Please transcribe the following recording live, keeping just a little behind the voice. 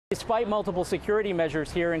Despite multiple security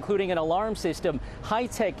measures here, including an alarm system,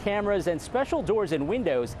 high-tech cameras, and special doors and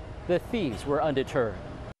windows, the thieves were undeterred.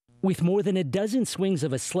 With more than a dozen swings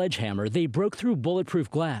of a sledgehammer, they broke through bulletproof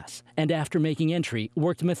glass and, after making entry,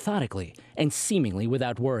 worked methodically and seemingly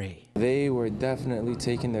without worry. They were definitely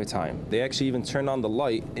taking their time. They actually even turned on the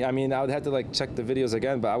light. I mean, I would have to check the videos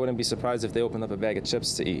again, but I wouldn't be surprised if they opened up a bag of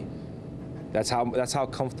chips to eat. That's how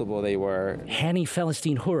comfortable they were. Hanny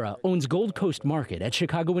Celestine Hura owns Gold Coast Market at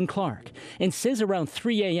Chicago and Clark and says around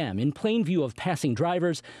 3 a.m. in plain view of passing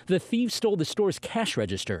drivers, the thieves stole the store's cash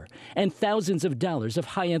register and thousands of dollars of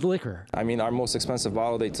high-end liquor. I mean, our most expensive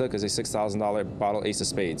bottle they took is a $6,000 bottle Ace of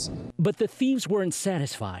Spades. But the thieves weren't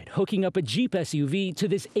satisfied, hooking up a Jeep SUV to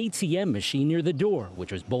this ATM machine near the door,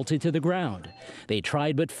 which was bolted to the ground. They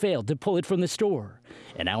tried but failed to pull it from the store.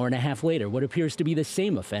 An hour and a half later, what appears to be the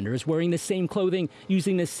same offenders wearing the same clothing,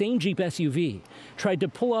 using the same Jeep SUV, tried to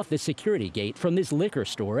pull off the security gate from this liquor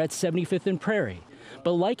store at 75th and Prairie.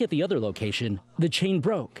 But like at the other location, the chain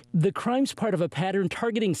broke. The crime's part of a pattern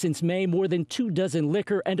targeting since May more than 24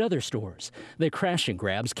 liquor and other stores. The crash and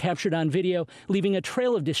grabs captured on video, leaving a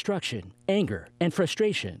trail of destruction, anger, and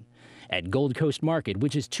frustration. At Gold Coast Market,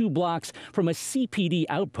 which is 2 blocks from a CPD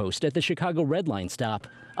outpost at the Chicago Red Line stop,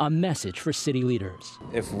 a message for city leaders.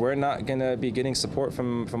 If we're not going to be getting support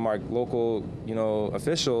from our local,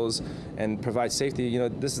 officials and provide safety,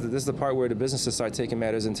 this is the part where the businesses start taking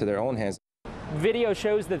matters into their own hands. Video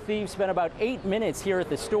shows the thieves spent about 8 minutes here at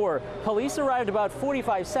the store. Police arrived about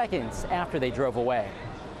 45 seconds after they drove away.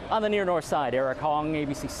 On the near north side, Eric Hong,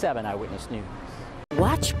 ABC 7 Eyewitness News.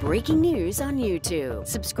 Watch breaking news on YouTube.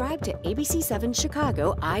 Subscribe to ABC 7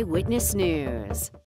 Chicago Eyewitness News.